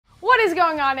What is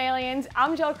going on, aliens?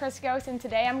 I'm Jill Criscos, and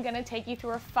today I'm going to take you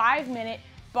through a 5-minute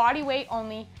body weight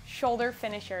only shoulder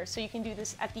finisher. So you can do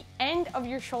this at the end of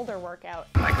your shoulder workout.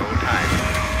 Like old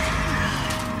times.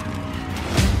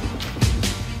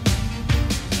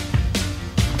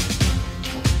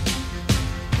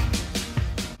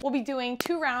 We'll be doing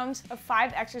 2 rounds of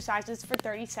 5 exercises for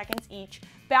 30 seconds each,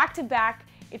 back to back.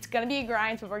 It's gonna be a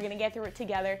grind, but we're gonna get through it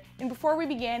together. And before we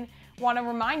begin, I wanna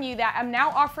remind you that I'm now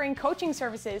offering coaching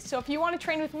services. So if you wanna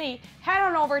train with me, head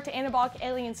on over to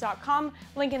AWWWYEAHHHHH,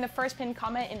 link in the first pinned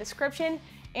comment and description.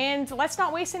 And let's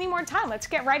not waste any more time. Let's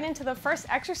get right into the first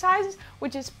exercise,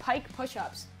 which is pike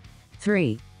push-ups.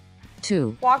 3,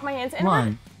 2, walk my hands inward.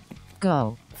 1,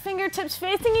 go. Fingertips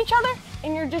facing each other,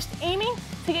 and you're just aiming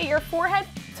to get your forehead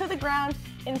to the ground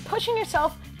and pushing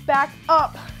yourself back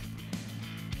up.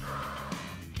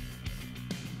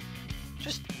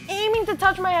 Just aiming to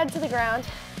touch my head to the ground.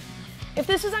 If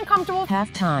this is uncomfortable,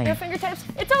 half time. Your fingertips,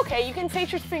 it's okay. You can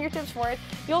face your fingertips forward.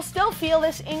 You'll still feel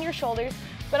this in your shoulders,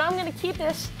 but I'm gonna keep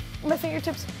my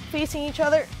fingertips facing each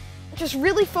other. Just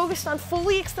really focused on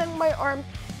fully extending my arm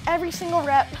every single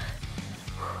rep.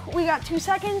 We got 2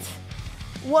 seconds.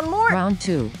 1 more. Round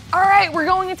 2. All right, we're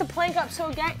going into plank up.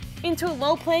 So get into a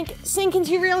low plank, sink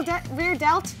into your rear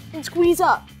delt, and squeeze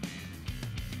up.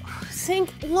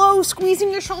 Sink low,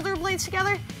 squeezing your shoulder blades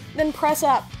together, then press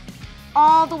up,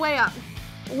 all the way up.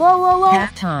 Low, low, low.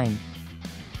 Half time.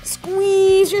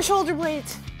 Squeeze your shoulder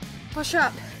blades. Push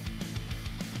up.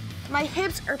 My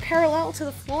hips are parallel to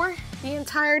the floor the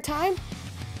entire time.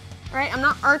 All right, I'm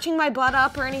not arching my butt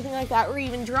up or anything like that, or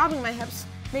even dropping my hips,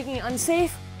 making it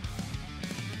unsafe.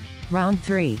 Round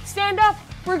 3. Stand up.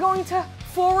 We're going to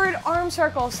forward arm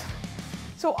circles.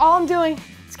 So all I'm doing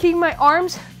is keeping my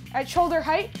arms at shoulder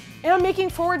height, and I'm making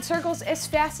forward circles as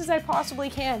fast as I possibly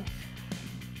can.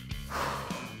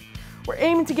 We're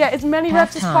aiming to get as many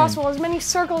reps as possible, as many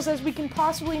circles as we can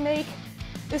possibly make.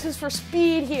 This is for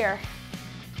speed here.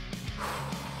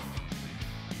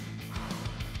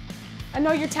 I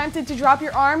know you're tempted to drop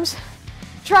your arms.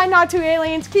 Try not to,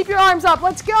 aliens. Keep your arms up.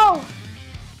 Let's go.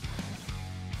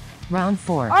 Round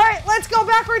 4. All right, let's go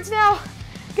backwards now.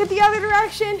 Get the other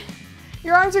direction.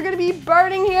 Your arms are gonna be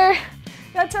burning here.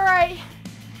 That's all right.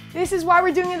 This is why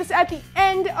we're doing this at the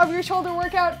end of your shoulder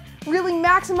workout. Really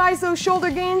maximize those shoulder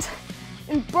gains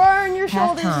and burn your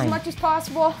shoulders as much as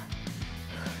possible.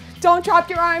 Don't drop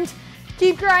your arms.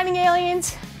 Keep grinding,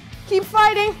 aliens. Keep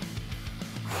fighting.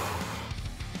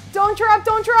 Don't drop,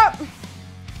 don't drop.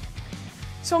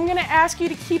 So I'm gonna ask you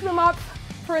to keep them up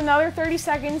for another 30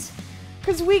 seconds.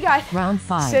 Because we got round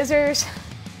 5. Scissors.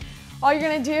 All you're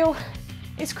gonna do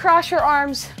is cross your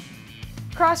arms.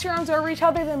 Cross your arms over each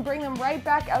other, then bring them right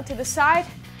back out to the side,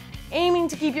 aiming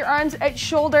to keep your arms at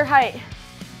shoulder height.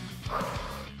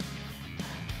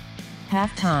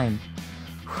 Half time.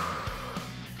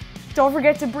 Don't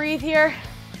forget to breathe here.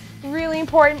 Really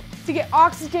important to get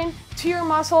oxygen to your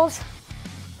muscles.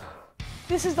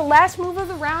 This is the last move of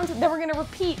the round. Then we're gonna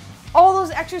repeat all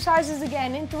those exercises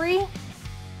again in 3,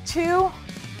 2,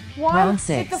 1. Round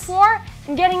 6. Hit the floor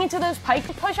and getting into those pike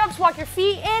push-ups. Walk your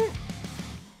feet in,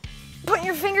 put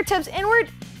your fingertips inward,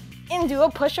 and do a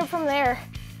push-up from there.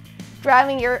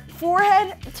 Driving your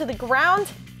forehead to the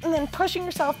ground and then pushing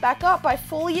yourself back up by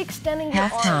fully extending your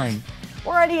arms. Half time.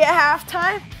 We're already at half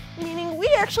time, meaning we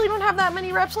actually don't have that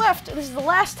many reps left. This is the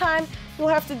last time you'll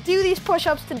have to do these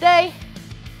push-ups today.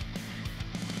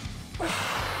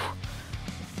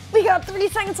 We got 3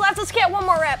 seconds left. Let's get 1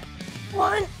 more rep.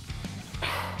 1.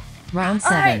 Round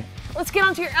 7. All right, let's get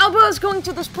onto your elbows, going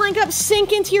to this plank up,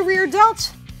 sink into your rear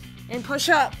delt, and push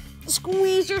up.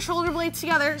 Squeeze your shoulder blades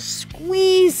together.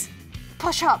 Squeeze,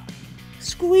 push up.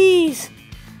 Squeeze,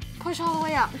 push all the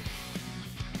way up.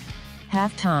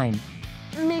 Half time.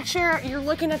 Make sure you're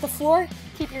looking at the floor.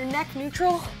 Keep your neck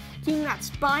neutral, keeping that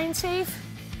spine safe.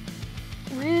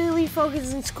 Really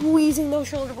focus on squeezing those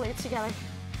shoulder blades together.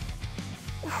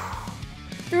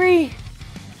 3,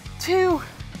 2,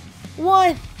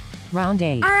 1. Round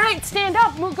 8. All right, stand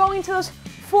up. We're going to those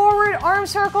forward arm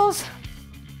circles.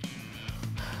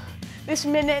 This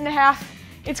 1.5 minutes,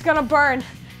 it's gonna burn.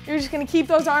 You're just gonna keep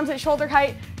those arms at shoulder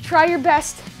height. Try your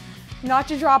best not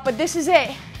to drop, but this is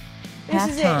it. This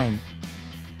is it.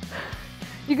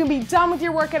 You can be done with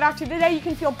your workout after today. You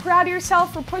can feel proud of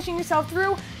yourself for pushing yourself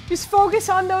through. Just focus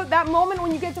on that moment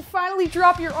when you get to finally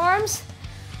drop your arms.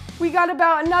 We got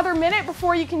about another minute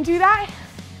before you can do that.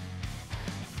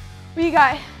 We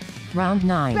got round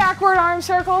 9. Backward arm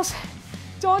circles.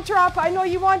 Don't drop. I know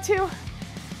you want to.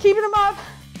 Keep them up.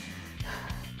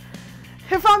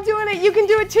 If I'm doing it, you can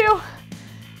do it too.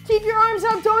 Keep your arms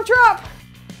up. Don't drop.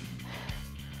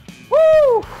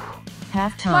 Woo!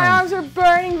 Half time. My arms are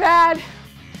burning bad.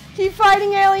 Keep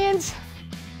fighting, aliens.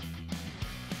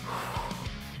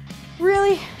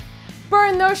 Really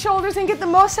burn those shoulders and get the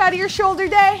most out of your shoulder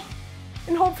day.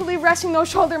 And hopefully resting those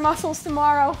shoulder muscles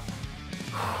tomorrow.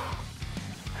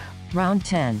 Round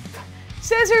 10.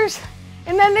 Scissors.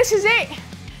 And then this is it.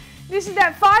 This is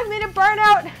that 5-minute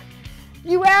burnout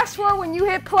you asked for when you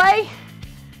hit play.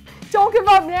 Don't give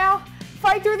up now.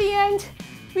 Fight through the end.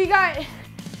 We got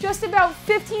just about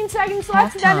 15 seconds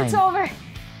left and then it's over.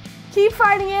 Keep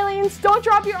fighting, aliens. Don't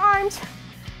drop your arms.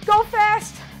 Go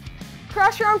fast.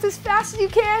 Cross your arms as fast as you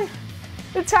can.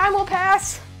 The time will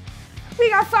pass. We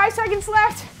got 5 seconds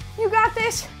left. You got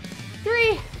this.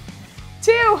 3,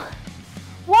 2,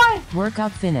 1.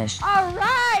 Workout finished. All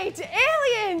right,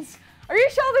 aliens. Are your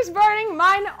shoulders burning?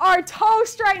 Mine are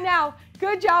toast right now.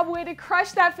 Good job, way to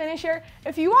crush that finisher.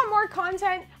 If you want more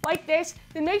content like this,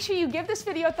 then make sure you give this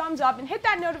video a thumbs up and hit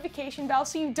that notification bell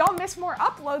so you don't miss more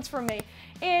uploads from me.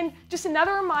 And just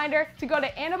another reminder to go to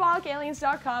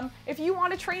AWWWYEAHHHHH if you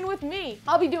want to train with me.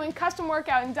 I'll be doing custom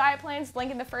workout and diet plans,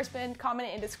 link in the first pinned comment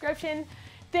and description.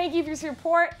 Thank you for your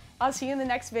support. I'll see you in the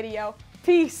next video.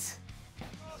 Peace.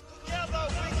 Together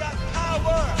we got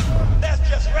power. That's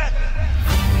just rapping.